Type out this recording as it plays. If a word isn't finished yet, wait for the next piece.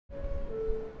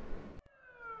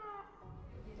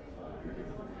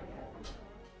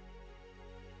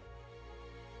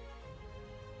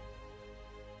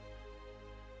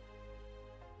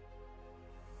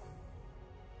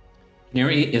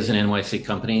Canaery is an NYC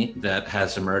company that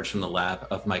has emerged from the lab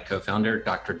of my co-founder,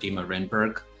 Dr. Dima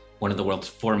Rinberg, one of the world's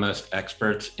foremost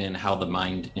experts in how the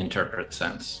mind interprets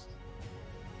sense.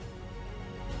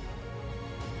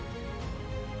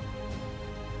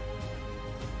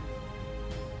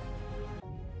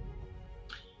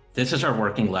 This is our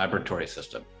working laboratory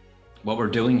system. What we're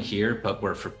doing here, but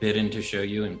we're forbidden to show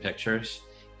you in pictures,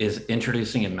 is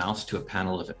introducing a mouse to a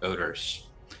panel of odors,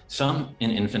 some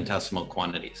in infinitesimal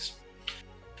quantities.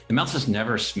 The mouse has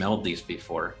never smelled these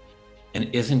before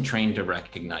and isn't trained to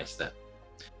recognize them.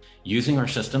 Using our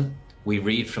system, we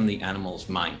read from the animal's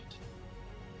mind.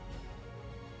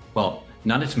 Well,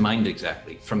 not its mind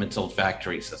exactly, from its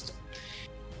olfactory system.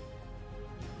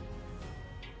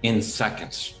 In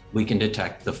seconds, we can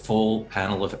detect the full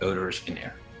panel of odors in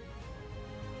air.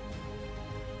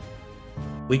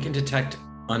 We can detect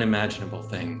unimaginable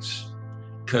things.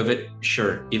 COVID,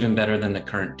 sure, even better than the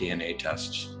current DNA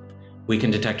tests. We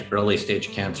can detect early stage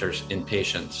cancers in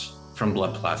patients from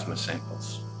blood plasma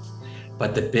samples.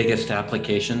 But the biggest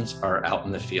applications are out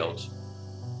in the field,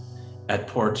 at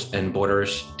ports and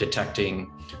borders,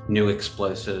 detecting new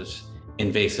explosives,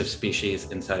 invasive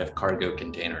species inside of cargo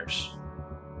containers.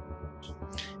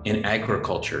 In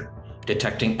agriculture,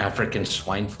 detecting African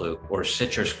swine flu or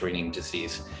citrus greening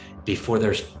disease before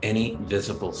there's any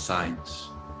visible signs.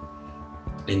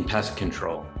 In pest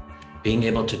control, being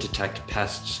able to detect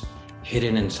pests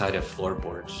hidden inside of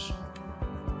floorboards.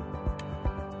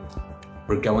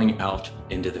 We're going out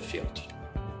into the field.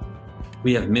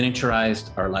 We have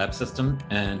miniaturized our lab system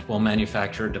and will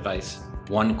manufacture a device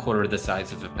 1/4 the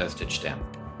size of a postage stamp.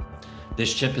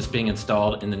 This chip is being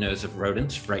installed in the nose of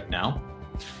rodents right now.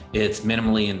 It's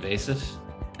minimally invasive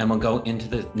and will go into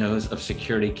the nose of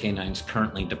security canines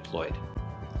currently deployed.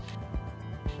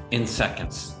 In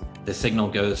seconds, the signal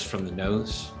goes from the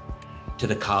nose to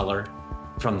the collar,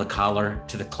 from the collar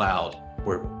to the cloud,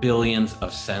 where billions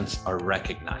of scents are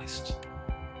recognized.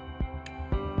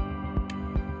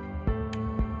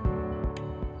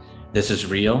 This is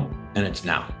real, and it's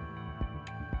now.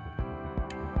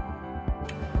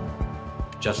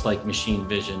 Just like machine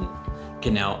vision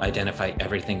can now identify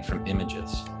everything from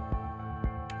images.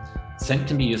 Scent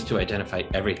can be used to identify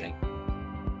everything.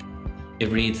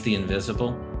 It reads the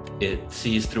invisible, it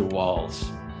sees through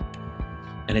walls,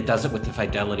 and it does it with the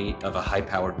fidelity of a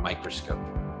high-powered microscope.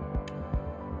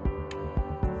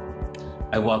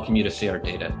 I welcome you to see our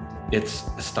data. It's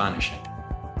astonishing.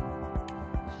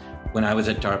 When I was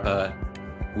at DARPA,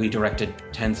 we directed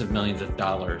tens of millions of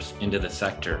dollars into the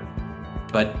sector,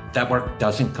 but that work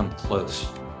doesn't come close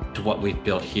to what we've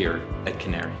built here at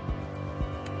Canaery.